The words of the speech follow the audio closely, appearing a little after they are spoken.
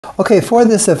Okay, for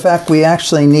this effect, we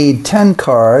actually need 10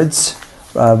 cards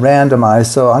randomized.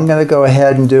 So I'm going to go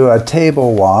ahead and do a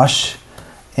table wash.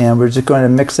 And we're just going to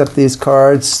mix up these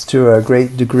cards to a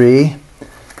great degree.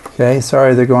 Okay,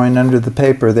 sorry they're going under the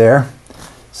paper there.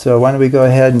 So why don't we go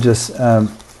ahead and just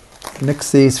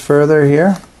mix these further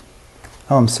here.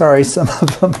 Oh, I'm sorry, some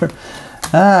of them are...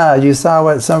 Ah, you saw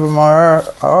what some of them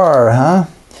are, huh?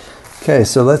 Okay,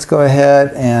 so let's go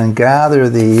ahead and gather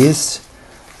these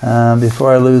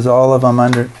before I lose all of them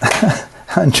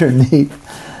underneath.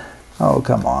 Oh,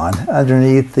 come on.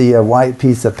 Underneath the white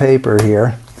piece of paper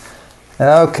here.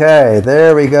 Okay,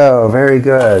 there we go. Very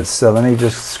good. So let me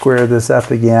just square this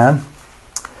up again.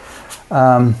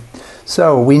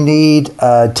 So we need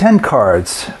 10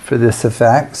 cards for this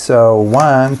effect. So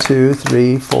 1, 2,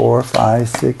 3, 4, 5,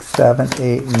 6, 7,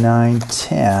 8, 9,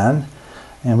 10.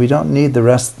 And we don't need the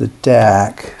rest of the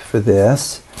deck for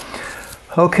this.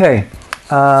 Okay.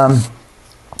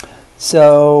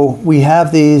 So we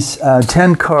have these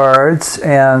 10 cards.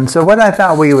 And so what I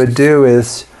thought we would do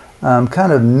is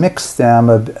kind of mix them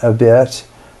a bit.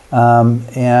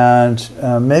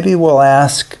 Maybe we'll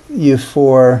ask you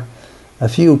for a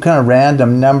few kind of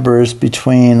random numbers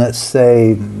between, let's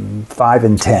say, 5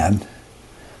 and 10.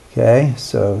 Okay,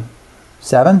 so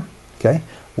 7. Okay,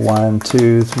 1,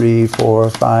 2, 3, 4,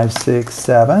 5, 6,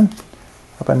 7. How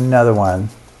about another one?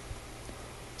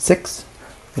 6.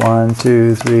 1,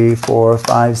 2, 3, 4,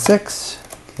 5, 6.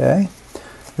 Okay,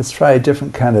 let's try a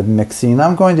different kind of mixing.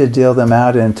 I'm going to deal them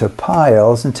out into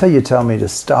piles until you tell me to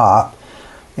stop,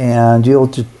 and you'll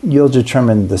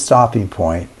determine the stopping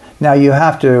point. Now you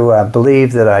have to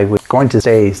believe that I was going to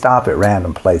say stop at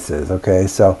random places, okay?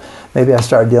 So maybe I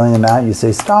start dealing them out and you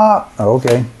say stop,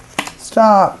 okay,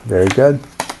 stop, very good,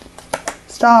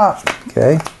 stop,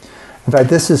 okay? In fact,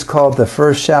 this is called the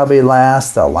first shall be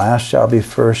last, the last shall be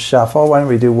first shuffle. Why don't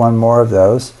we do one more of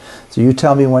those? So you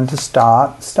tell me when to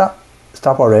stop, stop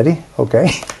already,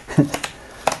 okay,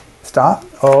 stop,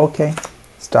 oh, okay,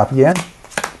 stop again,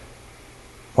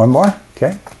 one more,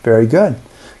 okay, very good.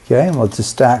 Okay, and we'll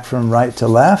just stack from right to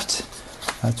left.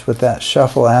 That's what that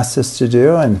shuffle asks us to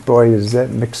do, and boy, does that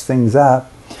mix things up.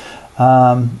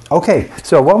 Okay,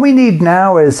 so what we need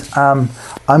now is, I'm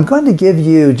going to give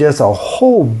you just a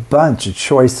whole bunch of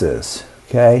choices,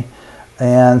 okay?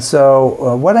 And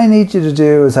so what I need you to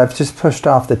do is I've just pushed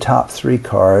off the top 3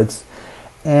 cards,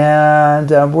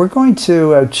 and we're going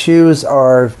to choose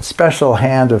our special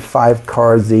hand of 5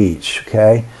 cards each,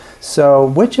 okay? So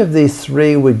which of these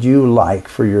 3 would you like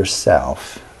for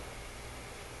yourself?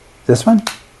 This one?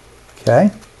 Okay.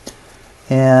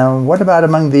 And what about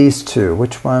among these 2?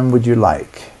 Which one would you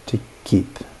like to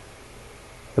keep?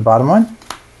 The bottom one?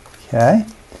 Okay.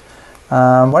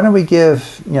 Why don't we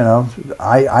give,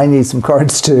 I need some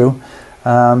cards too.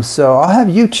 So I'll have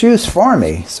you choose for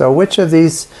me. So which of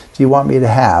these do you want me to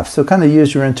have? So kind of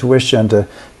use your intuition to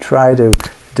try to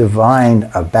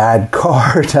divine a bad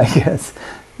card, I guess.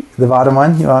 The bottom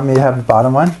one? You want me to have the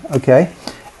bottom one? Okay.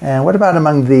 And what about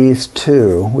among these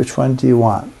 2? Which one do you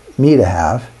want me to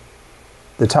have?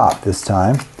 The top this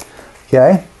time.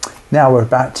 Okay. Now we're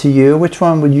back to you. Which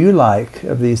one would you like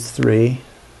of these 3?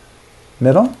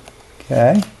 Middle?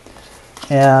 Okay.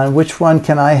 And which one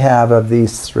can I have of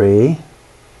these 3?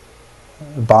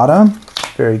 Bottom?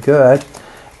 Very good.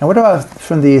 And what about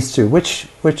from these 2? Which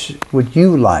would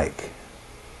you like?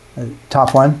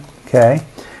 Top one? Okay.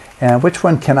 And which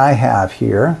one can I have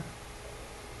here?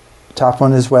 Top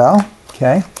one as well,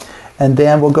 okay? And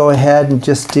then we'll go ahead and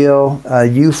just deal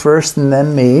you first and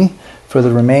then me for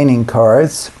the remaining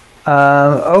cards.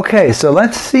 Okay, so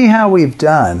let's see how we've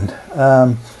done.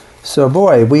 So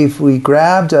boy, we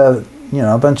grabbed a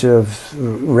bunch of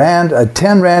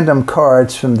 10 random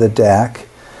cards from the deck,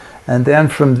 and then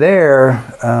from there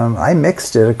I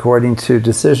mixed it according to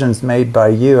decisions made by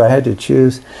you. I had to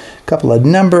choose a couple of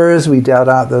numbers. We dealt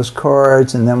out those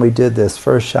cards, and then we did this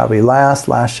first shall be last,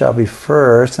 last shall be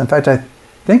first. In fact, I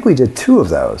think we did 2 of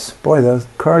those. Boy, those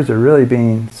cards are really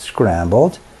being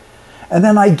scrambled. And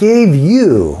then I gave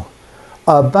you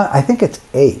I think it's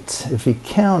 8. If you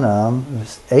count them,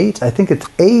 it's 8. I think it's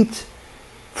 8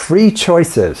 free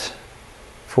choices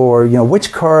for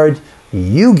which card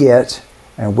you get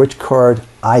and which card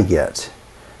I get.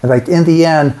 In fact, in the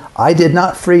end, I did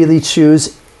not freely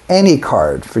choose any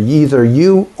card for either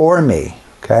you or me,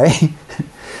 okay?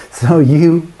 So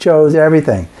you chose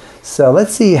everything. So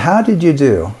let's see, how did you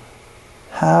do?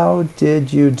 How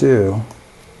did you do?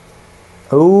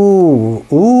 Ooh,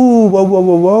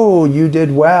 whoa, you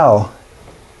did well.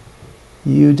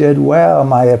 You did well,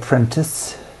 my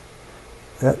apprentice.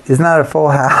 Isn't that a full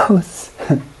house?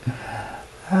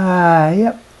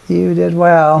 Yep, You did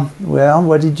well. Well,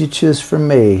 what did you choose for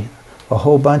me? A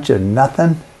whole bunch of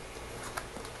nothing?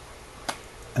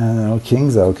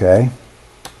 King's okay.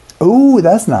 Ooh,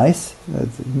 that's nice.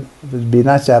 It'd be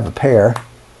nice to have a pair.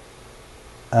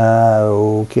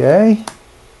 Okay.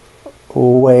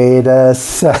 Wait a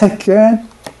second.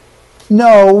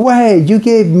 No way. You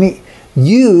gave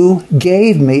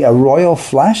me a royal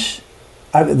flush?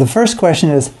 The first question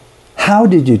is, how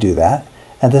did you do that?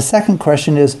 And the second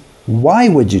question is, why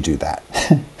would you do that?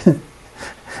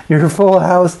 Your full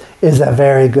house is a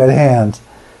very good hand.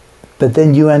 But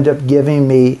then you end up giving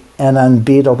me an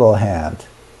unbeatable hand.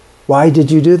 Why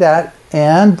did you do that?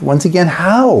 And once again,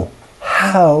 how?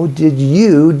 How did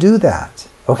you do that?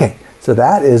 Okay, so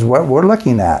that is what we're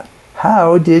looking at.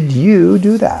 How did you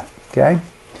do that? Okay?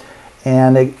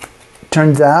 And it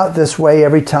turns out this way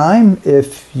every time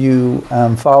if you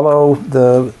follow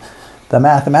the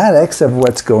mathematics of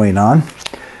what's going on.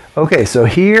 Okay, so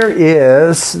here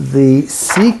is the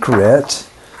secret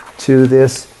to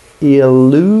this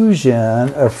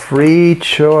illusion of free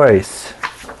choice.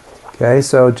 Okay,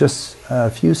 so just a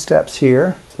few steps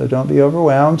here, so don't be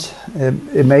overwhelmed.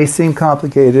 It may seem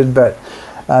complicated, but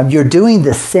you're doing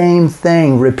the same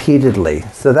thing repeatedly.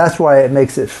 So that's why it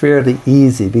makes it fairly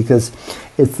easy, because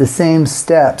it's the same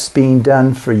steps being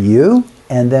done for you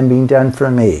and then being done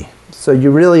for me. So you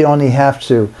really only have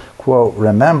to, quote,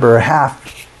 remember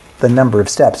half the number of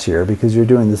steps here because you're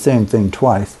doing the same thing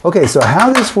twice. Okay, so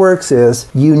how this works is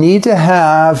you need to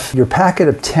have your packet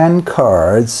of 10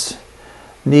 cards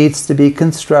needs to be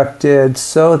constructed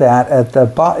so that at the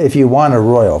bottom, if you want a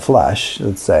royal flush,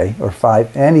 let's say, or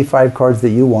any five cards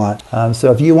that you want.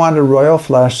 So if you want a royal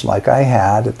flush like I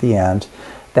had at the end,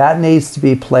 that needs to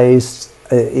be placed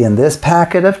in this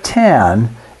packet of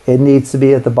 10, it needs to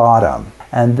be at the bottom.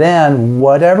 And then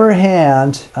whatever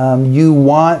hand you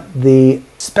want the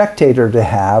spectator to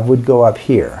have would go up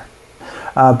here.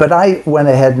 But I went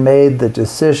ahead and made the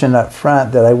decision up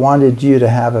front that I wanted you to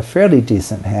have a fairly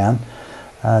decent hand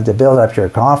to build up your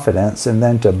confidence and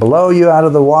then to blow you out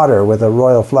of the water with a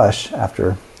royal flush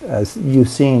after you've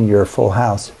seen your full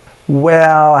house.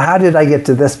 Well, how did I get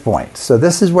to this point? So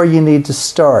this is where you need to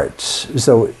start.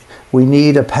 So we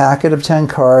need a packet of 10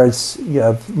 cards,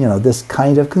 this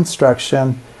kind of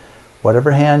construction,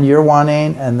 whatever hand you're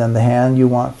wanting, and then the hand you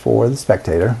want for the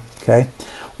spectator, okay?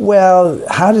 Well,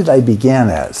 how did I begin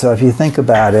it? So if you think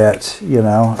about it,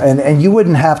 and you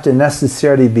wouldn't have to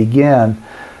necessarily begin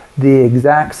the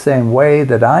exact same way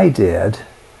that I did,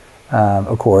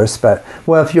 of course, but,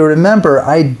 well, if you remember,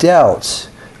 I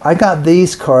got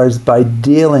these cards by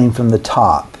dealing from the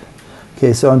top.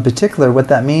 Okay, so in particular, what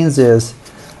that means is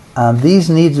these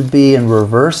need to be in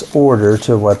reverse order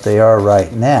to what they are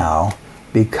right now,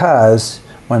 because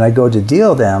when I go to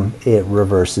deal them, it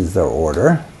reverses their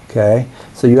order. Okay,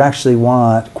 so you actually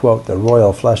want, quote, the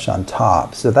royal flush on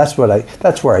top. So that's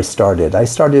where I started. I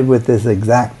started with this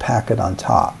exact packet on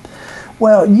top.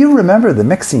 Well, you remember the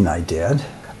mixing I did.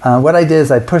 What I did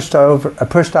is I pushed off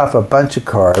a bunch of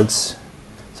cards.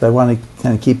 So I want to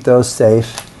kind of keep those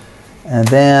safe. And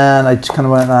then I just kind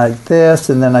of went like this,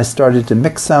 and then I started to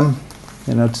mix them,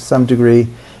 to some degree.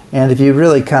 And if you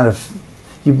really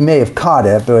you may have caught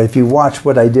it, but if you watch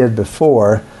what I did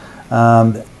before,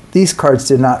 these cards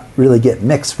did not really get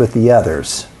mixed with the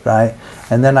others, right?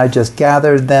 And then I just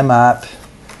gathered them up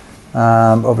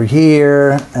over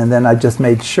here, and then I just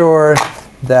made sure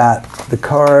that the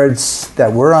cards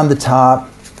that were on the top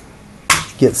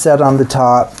get set on the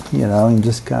top, and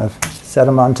just kind of set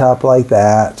them on top like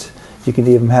that. You can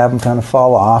even have them kind of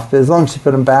fall off, but as long as you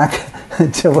put them back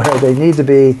to where they need to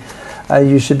be,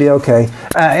 you should be okay.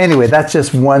 Anyway, that's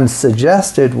just one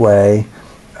suggested way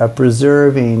of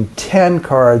preserving 10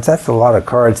 cards. That's a lot of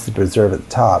cards to preserve at the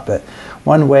top, but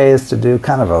one way is to do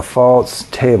kind of a false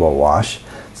table wash.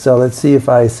 So let's see if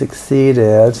I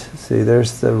succeeded. See,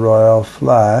 there's the royal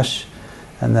flush,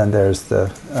 and then there's the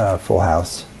full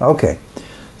house. Okay,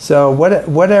 so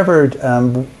whatever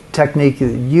technique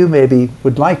you maybe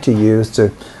would like to use to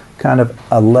kind of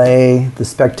allay the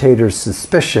spectator's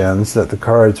suspicions that the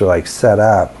cards are like set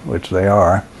up, which they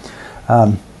are.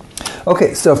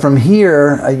 Okay, so from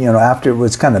here, after it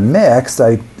was kind of mixed,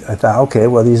 I thought, okay,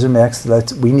 well, these are mixed.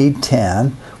 We need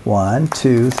 10. 1,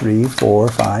 2, 3, 4,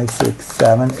 5, 6,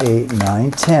 7, 8, 9,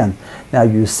 10. Now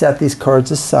you set these cards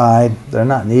aside. They're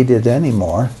not needed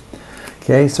anymore.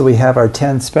 Okay, so we have our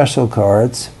 10 special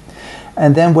cards.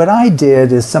 And then what I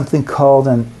did is something called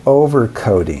an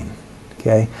overcoating.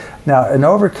 Okay, now an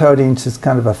overcoating is just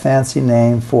kind of a fancy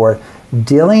name for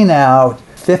dealing out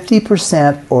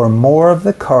 50% or more of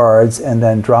the cards and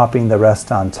then dropping the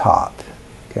rest on top.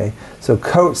 Okay, so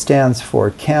COAT stands for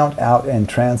count, out, and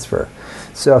transfer.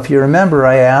 So if you remember,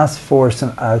 I asked for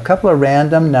a couple of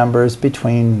random numbers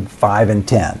between 5 and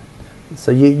 10.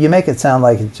 So you make it sound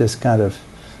like it's just kind of,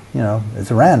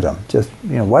 it's random, just,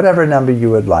 whatever number you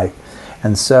would like.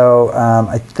 And so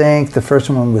I think the first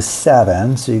one was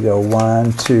 7. So you go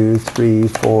 1, 2, 3,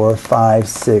 4, 5,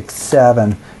 6,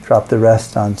 7, drop the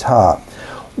rest on top.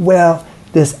 Well,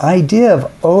 this idea of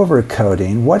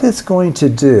overcoding, what it's going to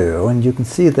do, and you can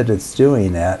see that it's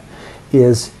doing it,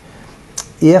 is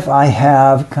if I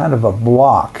have kind of a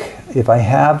block, if I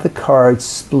have the cards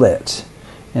split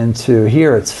into,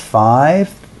 here it's 5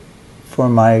 for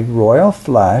my royal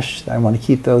flush, I want to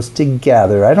keep those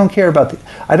together. I don't care about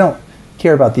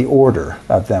the order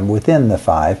of them within the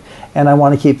 5, and I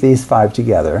want to keep these 5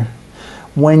 together.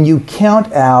 When you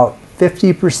count out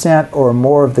 50% or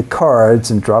more of the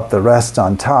cards and drop the rest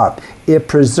on top, it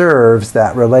preserves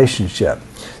that relationship.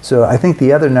 So I think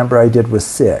the other number I did was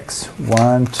 6.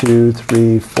 1, 2,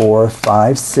 3, 4,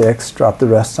 5, 6, drop the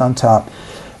rest on top.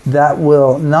 That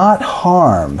will not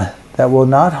harm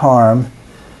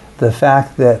the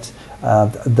fact that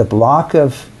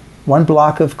one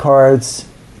block of cards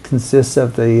consists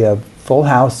of the full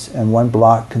house and one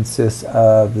block consists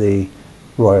of the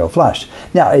royal flush.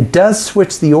 Now, it does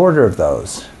switch the order of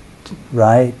those,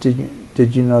 right?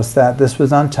 Did you notice that? This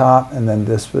was on top and then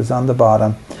this was on the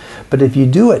bottom. But if you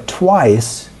do it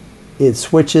twice, it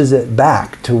switches it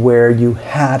back to where you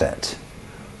had it,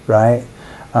 right?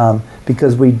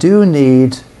 Because we do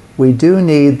need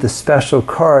the special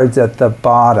cards at the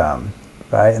bottom,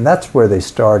 right? And that's where they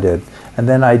started. And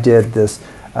then I did this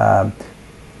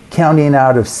counting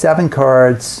out of 7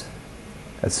 cards,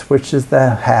 it switches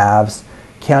the halves.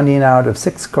 Counting out of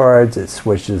 6 cards, it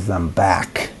switches them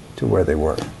back to where they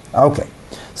were. Okay,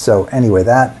 so anyway,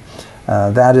 that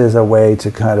is a way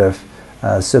to kind of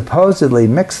supposedly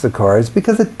mix the cards,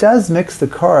 because it does mix the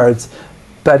cards,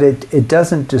 but it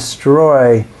doesn't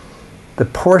destroy the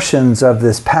portions of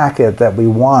this packet that we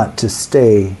want to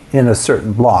stay in a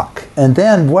certain block. And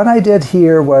then what I did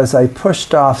here was I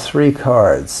pushed off 3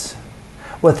 cards.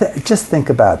 Well, just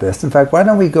think about this. In fact, why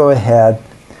don't we go ahead,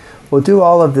 we'll do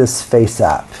all of this face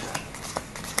up.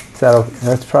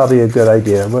 That's probably a good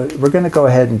idea. We're going to go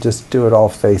ahead and just do it all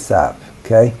face up,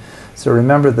 okay? So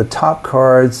remember, the top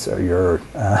cards are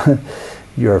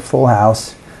your full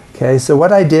house. Okay, so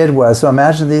what I did was, so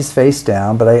imagine these face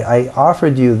down, but I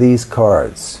offered you these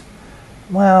cards.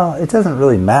 Well, it doesn't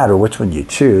really matter which one you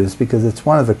choose because it's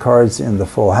one of the cards in the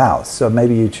full house. So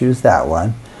maybe you choose that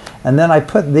one. And then I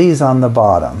put these on the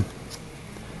bottom.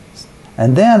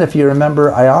 And then, if you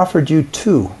remember, I offered you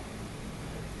 2.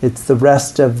 It's the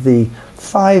rest of the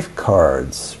 5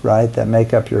 cards, right, that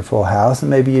make up your full house.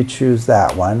 And maybe you choose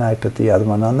that one. I put the other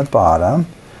one on the bottom.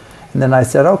 And then I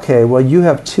said, okay, well, you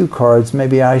have 2 cards.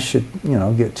 Maybe I should,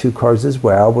 get 2 cards as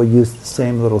well. We'll use the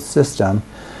same little system.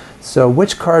 So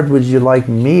which card would you like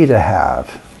me to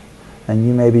have? And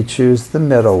you maybe choose the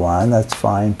middle one. That's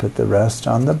fine. Put the rest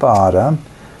on the bottom.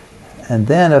 And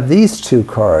then of these 2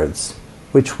 cards,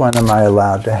 which one am I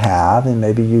allowed to have? And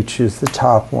maybe you choose the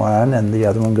top one and the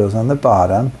other one goes on the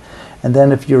bottom. And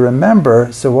then if you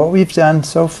remember, so what we've done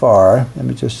so far, let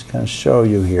me just kind of show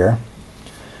you here.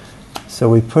 So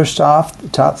we pushed off the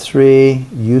top 3,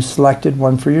 you selected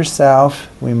one for yourself,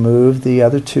 we moved the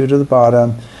other 2 to the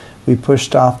bottom, we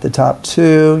pushed off the top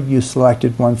 2, you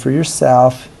selected one for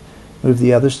yourself, moved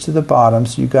the others to the bottom,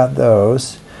 so you got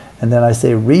those. And then I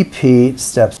say repeat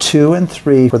steps 2 and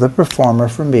 3 for the performer,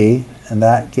 for me, and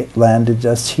that landed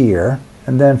just here.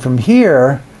 And then from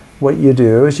here, what you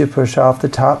do is you push off the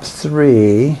top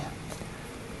 3,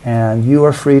 and you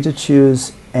are free to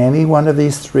choose any one of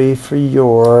these 3 for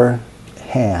your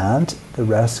hand. The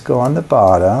rest go on the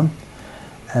bottom.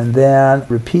 And then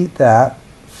repeat that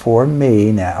for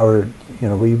me now, or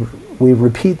we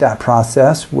repeat that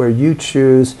process where you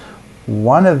choose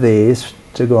one of these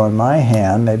to go in my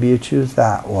hand. Maybe you choose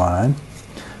that one.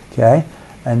 Okay,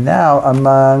 and now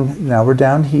we're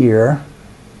down here.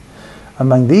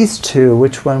 Among these 2,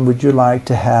 which one would you like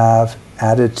to have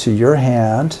added to your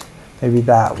hand? Maybe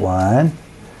that one.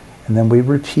 And then we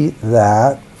repeat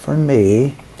that for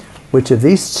me. Which of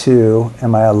these 2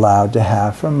 am I allowed to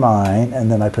have for mine? And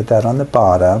then I put that on the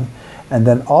bottom. And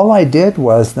then all I did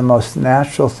was the most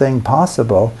natural thing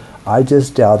possible. I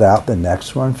just dealt out the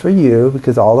next one for you,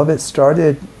 because all of it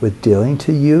started with dealing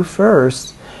to you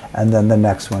first and then the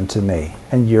next one to me.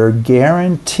 And you're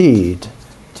guaranteed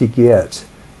to get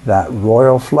that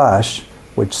royal flush,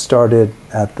 which started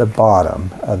at the bottom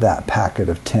of that packet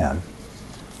of 10.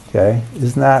 Okay,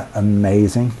 isn't that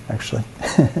amazing, actually?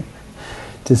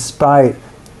 Despite,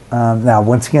 now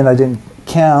once again, I didn't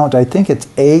count, I think it's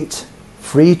 8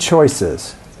 free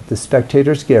choices that the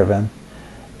spectator's given,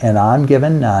 and I'm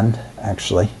given none,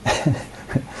 actually.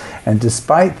 And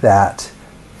despite that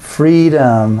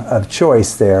freedom of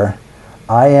choice there,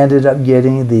 I ended up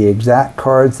getting the exact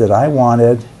cards that I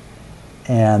wanted,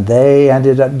 and they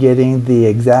ended up getting the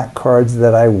exact cards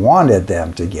that I wanted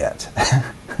them to get.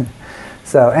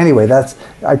 So anyway,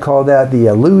 I call that the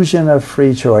illusion of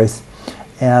free choice.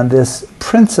 And this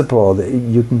principle that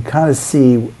you can kind of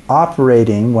see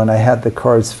operating when I had the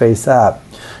cards face up,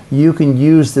 you can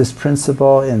use this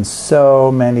principle in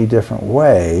so many different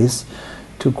ways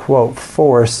to, quote,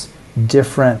 force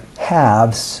different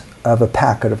halves of a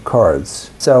packet of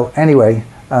cards. So anyway,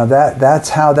 that's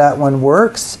how that one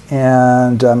works,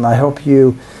 and I hope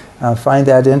you find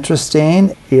that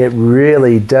interesting. It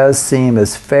really does seem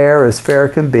as fair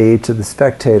can be to the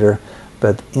spectator,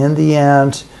 but in the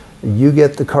end, you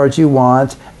get the cards you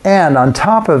want. And on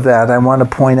top of that, I want to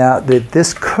point out that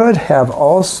this could have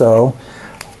also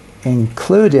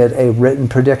included a written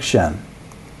prediction.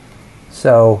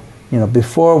 So,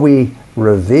 before we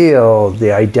reveal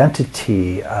the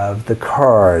identity of the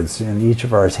cards in each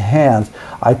of our hands,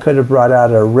 I could have brought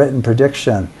out a written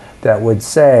prediction that would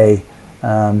say,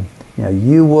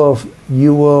 you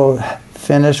will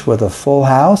finish with a full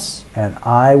house, and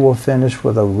I will finish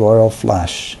with a royal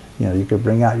flush. You could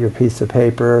bring out your piece of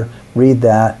paper, read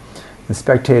that. The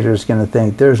spectator is going to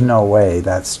think, there's no way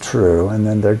that's true. And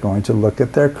then they're going to look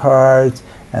at their cards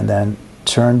and then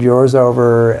turn yours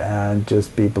over and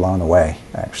just be blown away,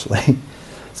 actually.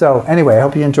 So anyway, I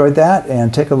hope you enjoyed that,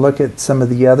 and take a look at some of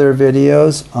the other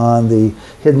videos on the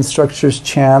Hidden Structures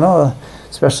channel,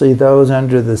 especially those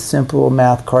under the Simple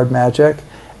Math Card Magic.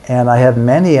 And I have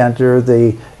many under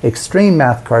the Extreme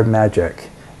Math Card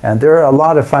Magic. And they're a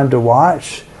lot of fun to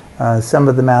watch. Some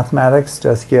of the mathematics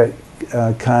just get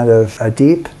kind of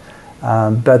deep,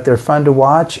 but they're fun to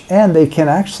watch, and they can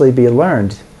actually be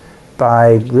learned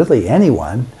by really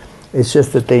anyone. It's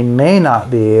just that they may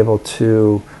not be able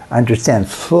to understand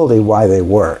fully why they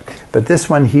work. But this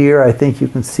one here, I think you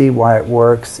can see why it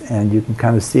works, and you can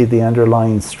kind of see the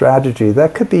underlying strategy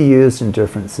that could be used in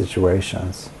different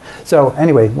situations. So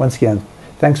anyway, once again,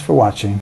 thanks for watching.